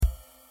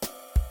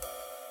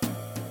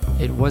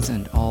It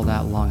wasn't all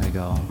that long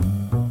ago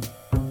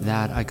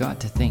that I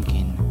got to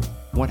thinking,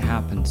 what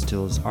happens to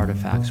those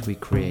artifacts we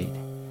create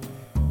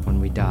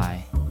when we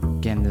die?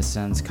 Again, this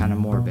sounds kind of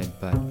morbid,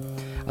 but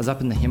I was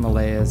up in the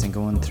Himalayas and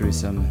going through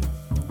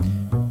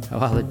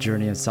a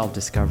journey of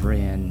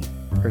self-discovery and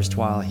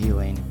erstwhile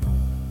healing.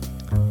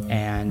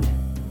 And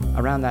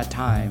around that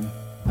time,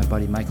 my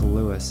buddy Michael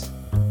Lewis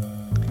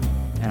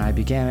and I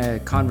began a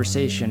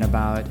conversation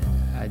about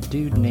a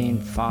dude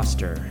named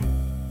Foster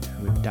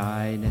who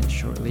died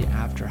shortly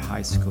after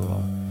high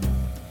school.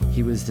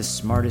 He was the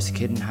smartest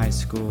kid in high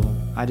school.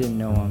 I didn't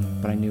know him,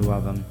 but I knew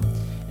of him.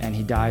 And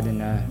he died in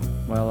a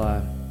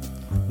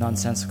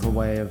nonsensical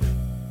way of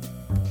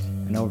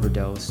an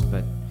overdose.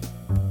 But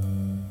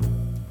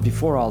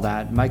before all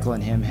that, Michael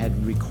and him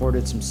had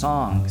recorded some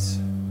songs.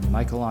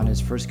 Michael on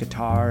his first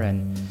guitar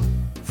and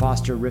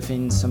Foster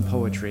riffing some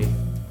poetry.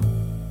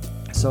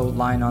 So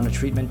lying on a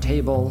treatment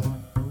table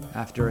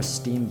after a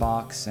steam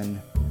box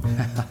and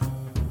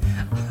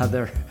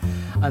other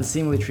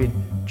unseemly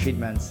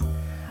treatments,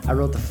 I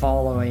wrote the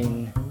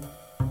following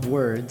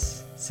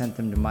words, sent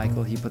them to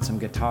Michael. He put some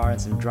guitar and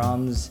some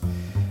drums,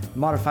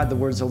 modified the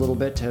words a little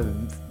bit to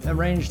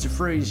arrange the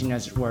phrasing,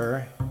 as it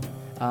were.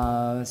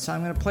 So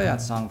I'm going to play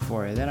that song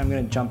for you. Then I'm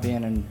going to jump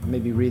in and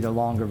maybe read a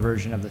longer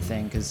version of the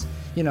thing, because,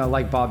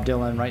 like Bob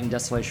Dylan writing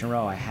Desolation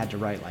Row, I had to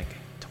write like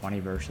 20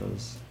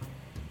 verses.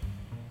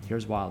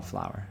 Here's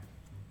Wildflower.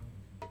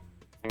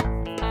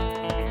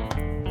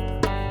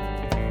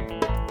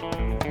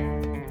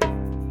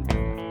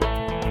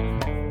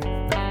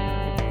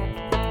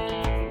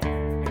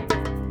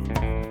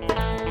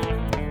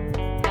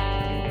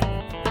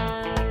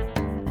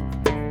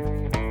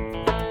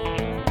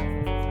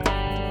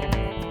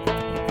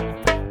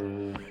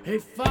 Hey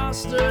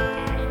Foster,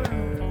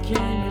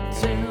 can you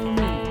tell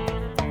me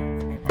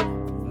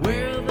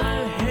where the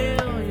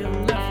hell you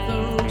left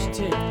those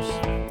tips?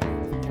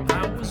 I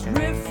was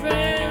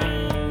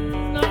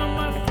riffing on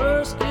my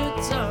first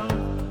guitar.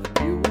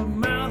 You were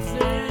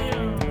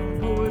mouthing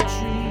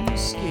poetry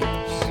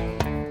skips.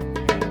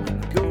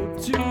 I'd go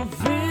to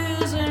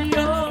visit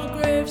your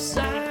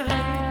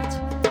gravesite,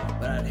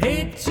 but I'd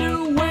hate to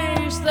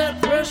waste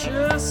that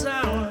precious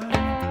hour.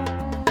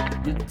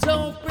 You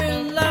don't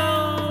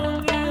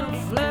belong in a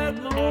flat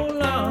mold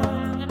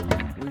lawn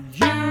where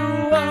you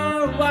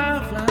are a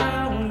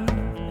wildflower,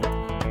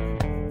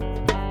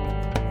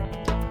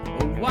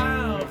 a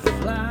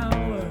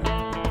wildflower.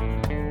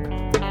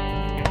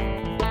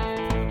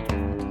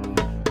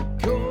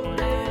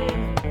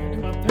 Coded in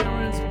my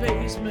parents'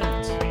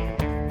 basement,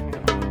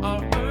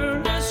 our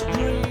earnest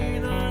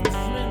green,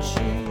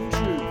 unflinching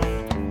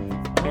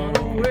truth,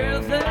 unaware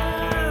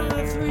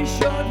that 3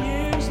 short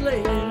years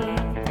later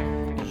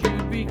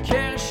be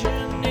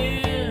cashing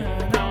in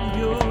on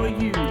your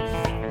youth.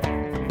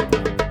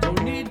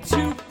 Don't need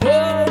to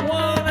pour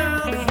one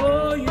out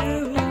for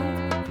you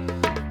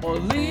or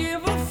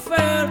leave a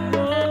fat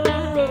one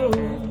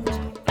road.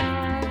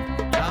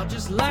 I'll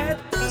just light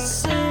the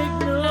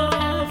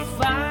signal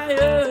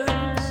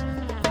fires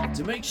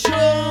to make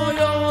sure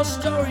your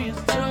story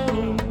is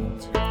told.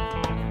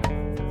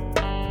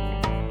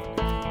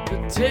 The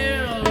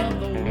tale of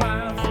the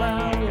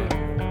wildflower.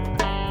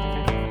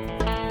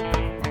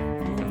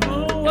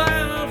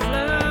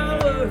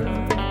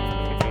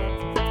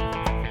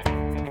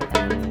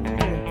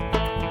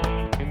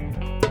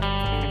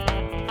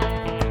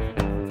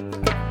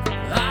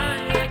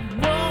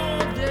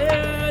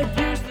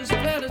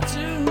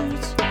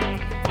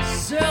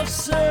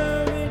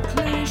 Self-serving,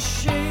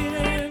 cliched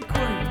and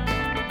quaint.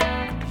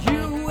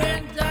 You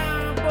and I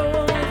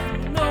both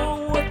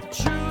know what the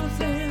truth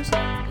is,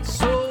 and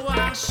so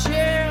I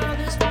share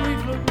this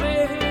brief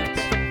lament.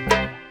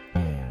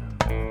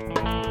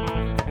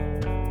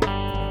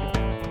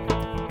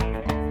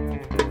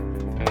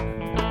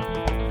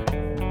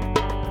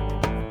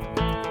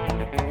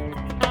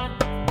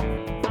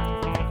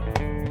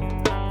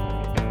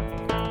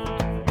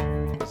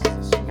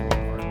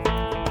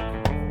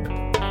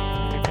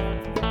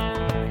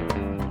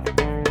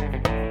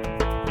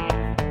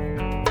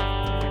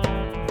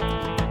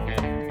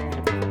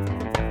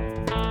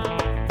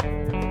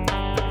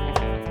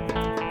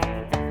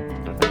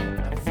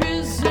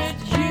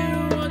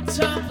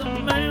 Top the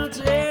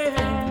mountain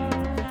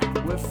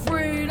where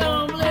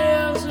freedom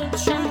lives and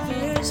truth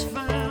is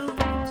found.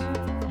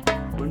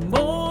 When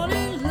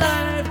morning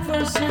light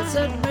first hits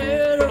that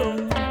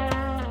meadow,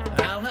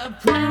 I'll have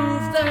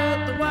proof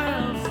that the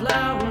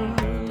wildflower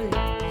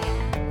lives.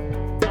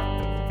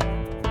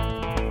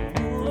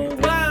 Oh,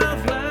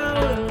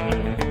 wildflower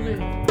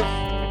lives.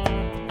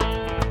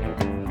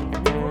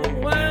 Oh,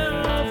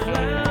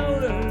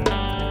 wildflower.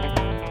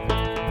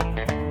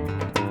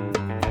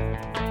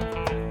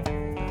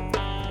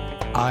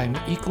 I'm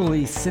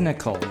equally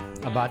cynical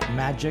about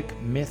magic,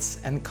 myths,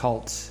 and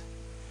cults.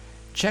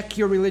 Check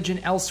your religion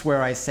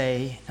elsewhere, I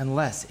say,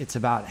 unless it's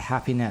about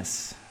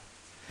happiness.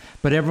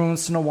 But every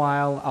once in a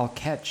while, I'll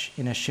catch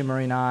in a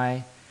shimmering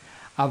eye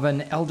of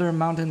an elder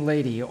mountain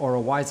lady or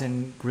a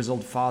wizened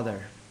grizzled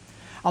father.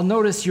 I'll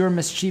notice your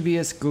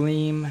mischievous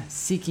gleam,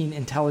 seeking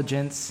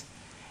intelligence,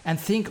 and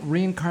think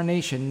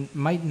reincarnation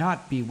might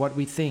not be what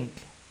we think.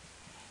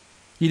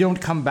 You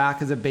don't come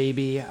back as a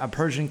baby, a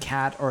Persian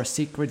cat, or a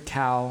secret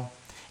cow.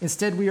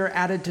 Instead, we are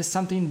added to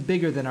something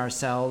bigger than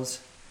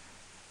ourselves,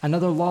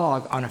 another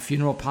log on a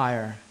funeral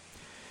pyre.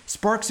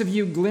 Sparks of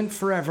you glint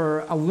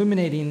forever,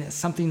 illuminating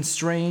something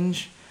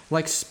strange,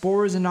 like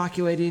spores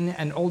inoculating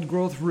an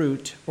old-growth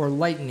root or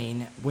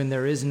lightning when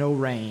there is no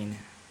rain.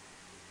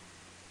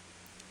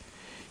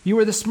 You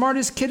were the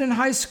smartest kid in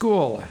high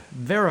school,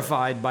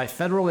 verified by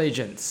federal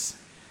agents.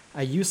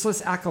 A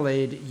useless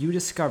accolade you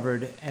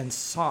discovered and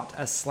sought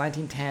a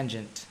slanting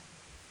tangent.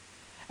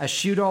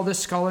 Eschewed all the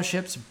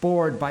scholarships,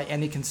 bored by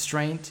any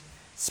constraint,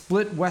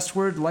 split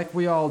westward like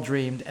we all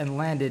dreamed, and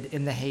landed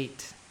in the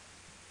hate.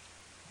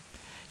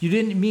 You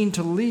didn't mean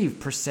to leave,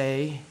 per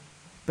se,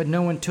 but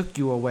no one took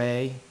you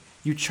away.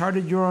 You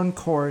charted your own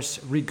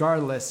course,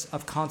 regardless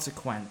of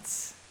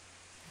consequence.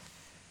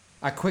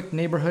 A quick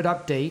neighborhood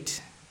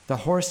update. The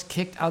horse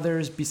kicked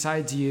others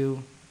besides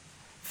you.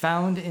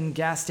 Found in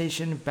gas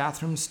station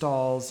bathroom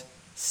stalls,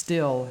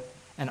 still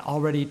and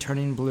already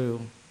turning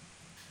blue.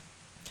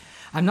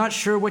 I'm not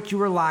sure what you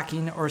were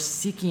lacking or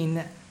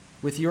seeking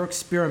with your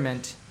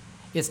experiment.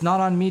 It's not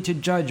on me to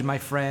judge, my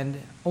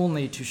friend,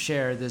 only to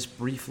share this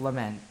brief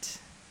lament.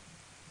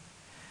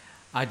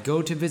 I'd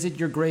go to visit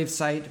your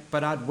gravesite,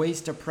 but I'd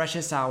waste a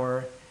precious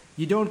hour.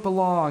 You don't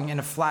belong in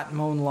a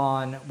flat-mown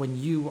lawn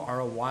when you are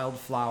a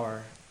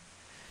wildflower.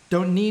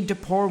 Don't need to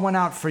pour one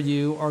out for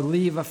you or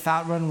leave a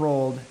fat one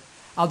rolled.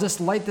 I'll just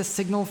light the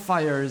signal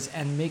fires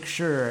and make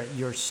sure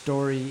your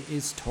story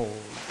is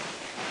told.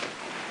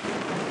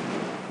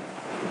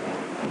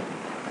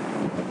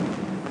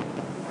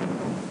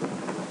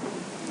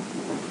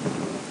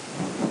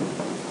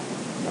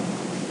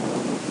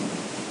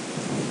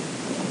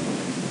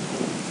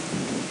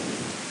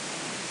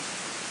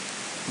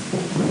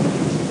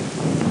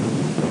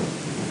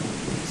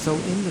 So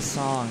in the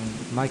song,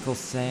 Michael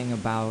sang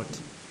about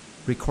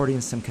recording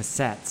some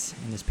cassettes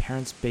in his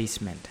parents'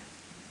 basement.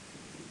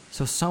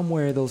 So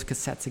somewhere those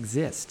cassettes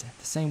exist.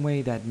 The same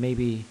way that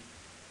maybe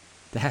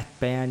that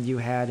band you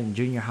had in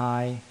junior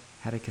high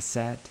had a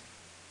cassette.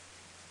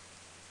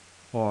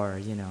 Or,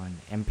 an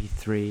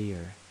MP3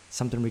 or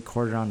something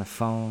recorded on the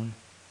phone.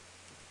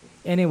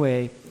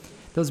 Anyway,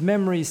 those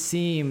memories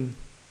seem,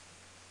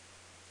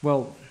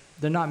 well,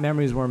 they're not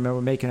memories when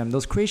we're making them.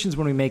 Those creations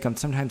when we make them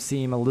sometimes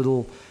seem a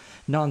little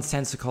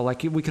nonsensical,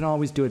 like we can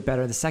always do it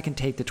better. The second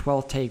take, the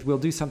 12th take, we'll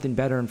do something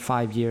better in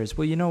 5 years.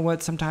 Well, you know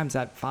what? Sometimes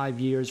that 5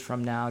 years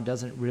from now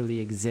doesn't really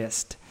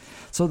exist.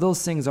 So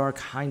those things are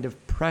kind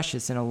of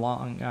precious in a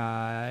long,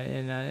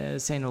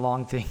 saying a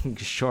long thing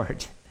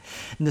short.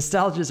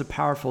 Nostalgia is a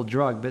powerful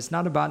drug, but it's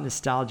not about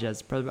nostalgia.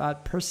 It's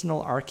about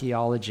personal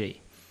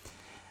archaeology.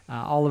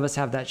 All of us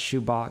have that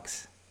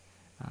shoebox,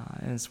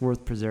 and it's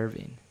worth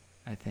preserving,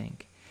 I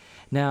think.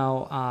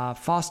 Now,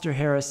 Foster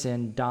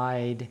Harrison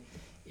died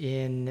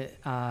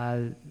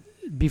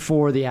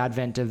before the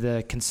advent of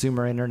the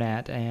consumer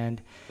internet,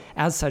 and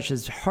as such,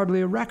 there's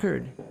hardly a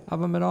record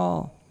of him at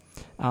all.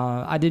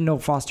 I didn't know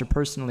Foster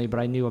personally, but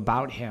I knew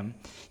about him.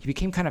 He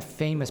became kind of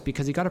famous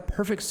because he got a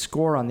perfect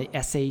score on the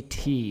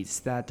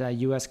SATs, that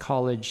U.S.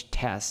 college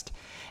test.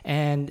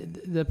 And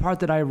the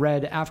part that I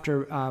read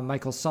after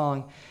Michael's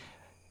song,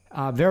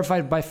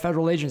 verified by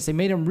federal agents, they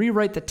made him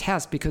rewrite the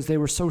test because they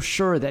were so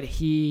sure that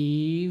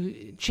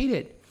he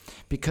cheated,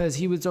 because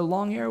he was a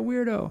long-hair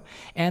weirdo.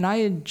 And I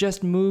had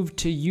just moved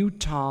to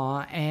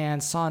Utah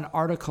and saw an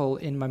article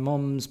in my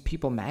mom's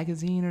People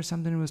magazine or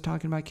something. It was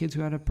talking about kids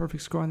who had a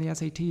perfect score on the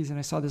SATs. And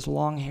I saw this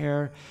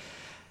long-hair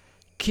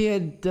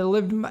kid that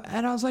lived,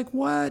 and I was like,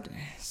 what?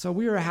 So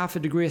we were a half a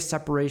degree of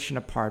separation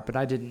apart, but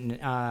I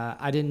didn't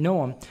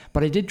know him.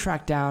 But I did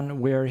track down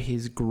where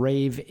his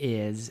grave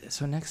is.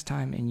 So next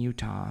time in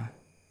Utah,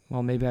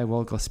 well, maybe I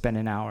will go spend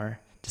an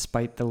hour,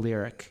 despite the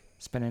lyric,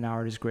 spend an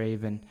hour at his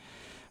grave, and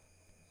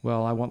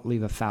well, I won't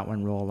leave a fat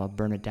one roll. I'll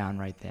burn it down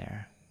right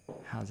there.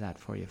 How's that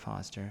for you,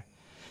 Foster?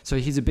 So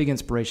he's a big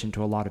inspiration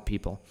to a lot of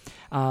people.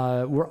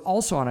 We're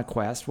also on a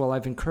quest. Well,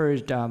 I've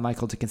encouraged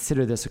Michael to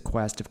consider this a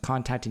quest of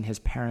contacting his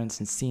parents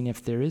and seeing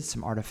if there is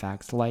some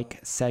artifacts like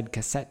said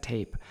cassette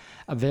tape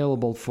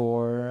available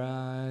for,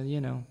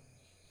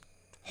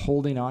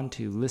 holding on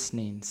to,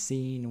 listening,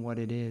 seeing what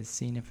it is,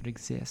 seeing if it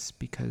exists,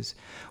 because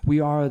we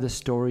are the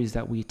stories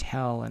that we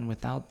tell, and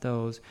without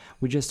those,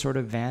 we just sort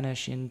of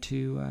vanish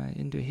into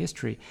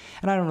history.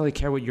 And I don't really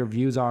care what your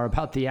views are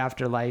about the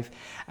afterlife.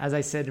 As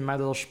I said in my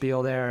little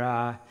spiel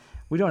there,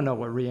 we don't know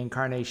what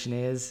reincarnation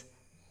is.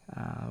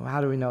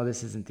 How do we know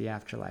this isn't the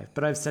afterlife?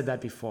 But I've said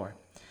that before.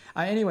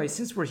 Anyway,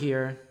 since we're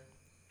here,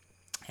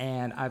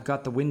 and I've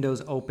got the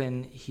windows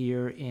open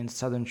here in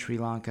southern Sri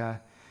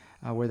Lanka,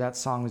 where that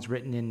song was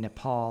written in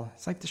Nepal.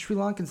 It's like the Sri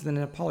Lankans and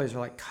the Nepalis are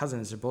like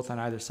cousins. They're both on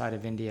either side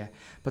of India,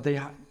 but they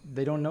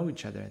don't know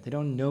each other. They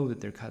don't know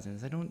that they're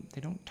cousins. They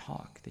don't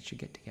talk. They should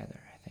get together,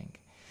 I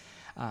think.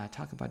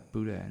 Talk about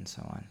Buddha and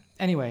so on.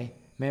 Anyway,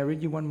 may I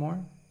read you one more?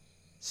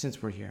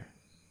 Since we're here.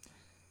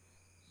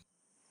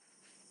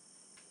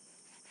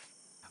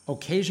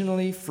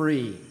 Occasionally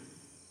free.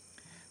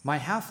 My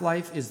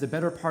half-life is the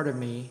better part of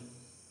me,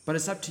 but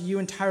it's up to you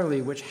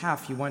entirely which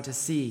half you want to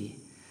see.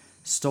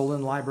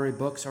 Stolen library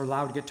books or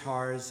loud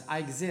guitars, I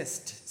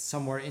exist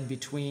somewhere in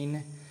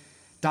between.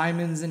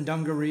 Diamonds and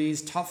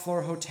dungarees,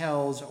 top-floor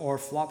hotels, or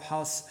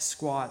flophouse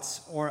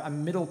squats, or a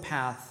middle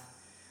path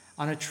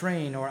on a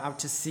train or out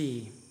to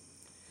sea.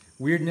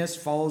 Weirdness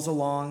follows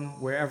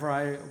along wherever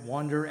I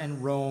wander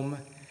and roam.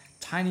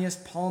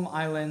 Tiniest palm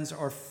islands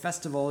or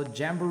festival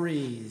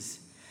jamborees.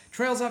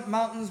 Trails up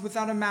mountains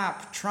without a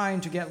map,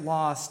 trying to get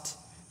lost.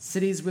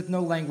 Cities with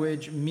no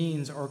language,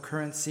 means, or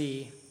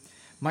currency.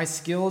 My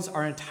skills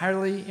are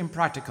entirely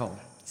impractical.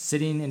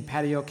 Sitting in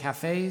patio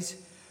cafes,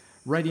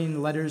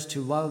 writing letters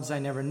to loves I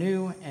never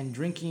knew, and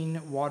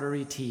drinking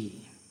watery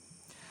tea.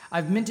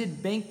 I've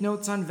minted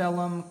banknotes on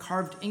vellum,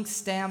 carved ink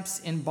stamps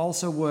in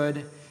balsa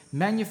wood,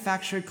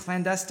 manufactured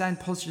clandestine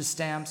postage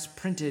stamps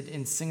printed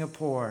in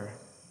Singapore.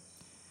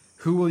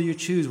 Who will you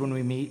choose when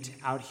we meet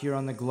out here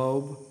on the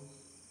globe?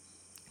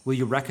 Will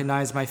you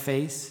recognize my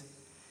face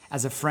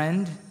as a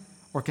friend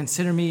or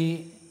consider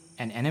me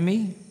an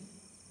enemy?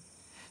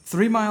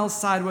 3 miles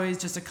sideways,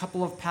 just a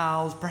couple of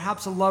pals,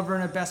 perhaps a lover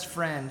and a best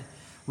friend,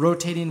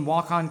 rotating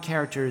walk-on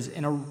characters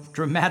in a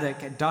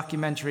dramatic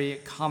documentary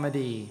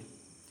comedy.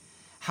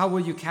 How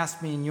will you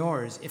cast me in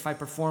yours if I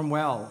perform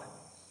well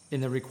in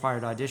the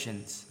required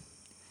auditions?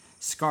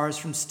 Scars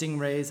from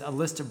stingrays, a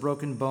list of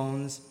broken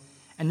bones,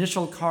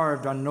 initial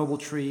carved on noble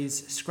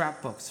trees,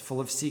 scrapbooks full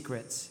of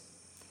secrets.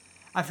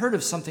 I've heard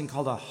of something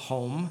called a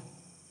home,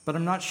 but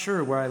I'm not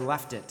sure where I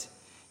left it.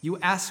 You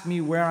ask me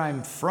where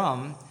I'm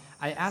from,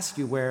 I ask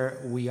you where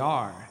we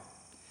are.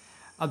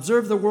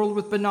 Observe the world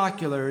with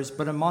binoculars,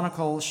 but a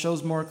monocle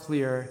shows more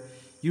clear,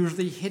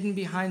 usually hidden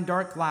behind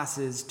dark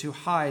glasses to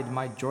hide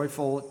my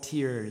joyful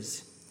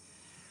tears.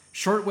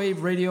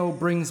 Shortwave radio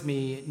brings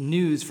me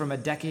news from a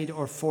decade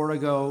or 4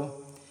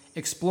 ago.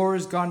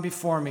 Explorers gone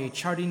before me,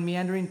 charting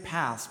meandering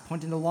paths,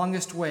 pointing the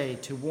longest way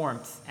to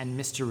warmth and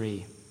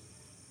mystery.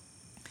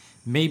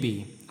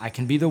 Maybe I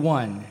can be the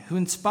one who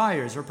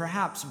inspires or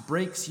perhaps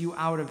breaks you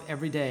out of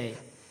every day.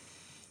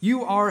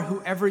 You are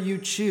whoever you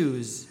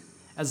choose,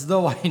 as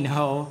though I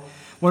know,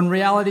 when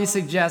reality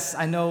suggests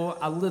I know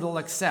a little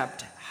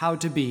except how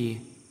to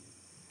be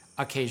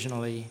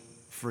occasionally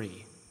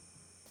free.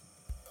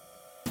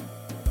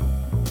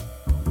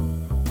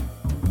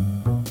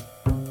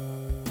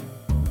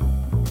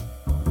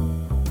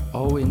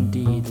 Oh,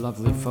 indeed,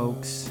 lovely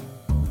folks.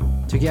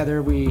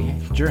 Together we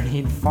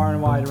journeyed far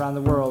and wide around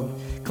the world,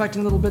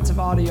 collecting little bits of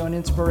audio and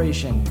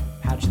inspiration,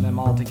 patching them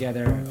all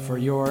together for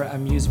your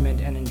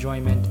amusement and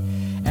enjoyment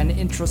and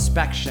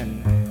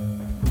introspection.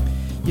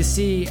 You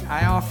see,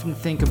 I often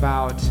think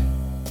about,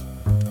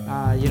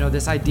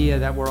 this idea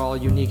that we're all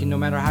unique, and no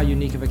matter how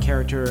unique of a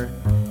character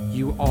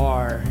you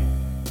are,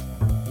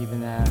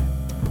 even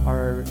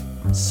our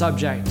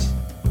subject,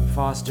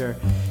 Foster,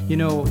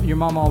 your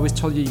mom always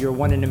told you you're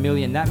 1 in a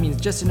million. That means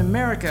just in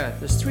America,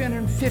 there's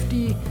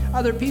 350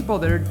 other people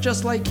that are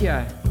just like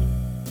you.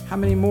 How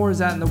many more is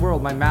that in the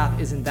world? My math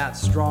isn't that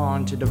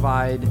strong to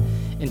divide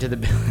into the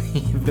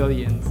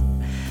billions.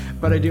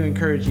 But I do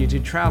encourage you to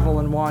travel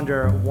and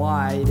wander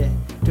wide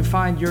to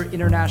find your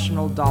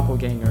international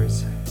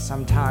doppelgangers.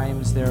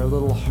 Sometimes they're a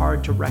little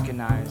hard to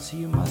recognize, so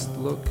you must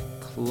look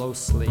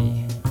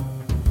closely.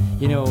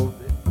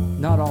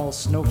 Not all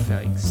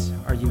snowflakes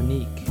are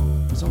unique.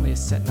 There's only a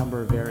set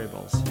number of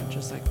variables,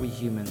 just like we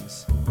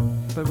humans.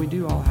 But we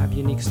do all have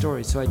unique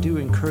stories, so I do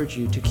encourage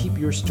you to keep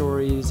your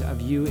stories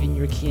of you and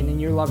your kin and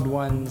your loved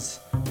ones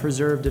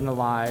preserved and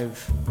alive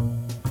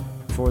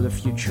for the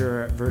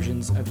future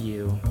versions of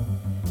you.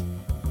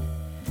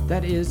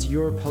 That is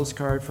your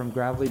postcard from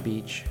Gravelly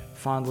Beach.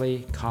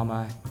 Fondly,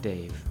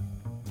 Dave.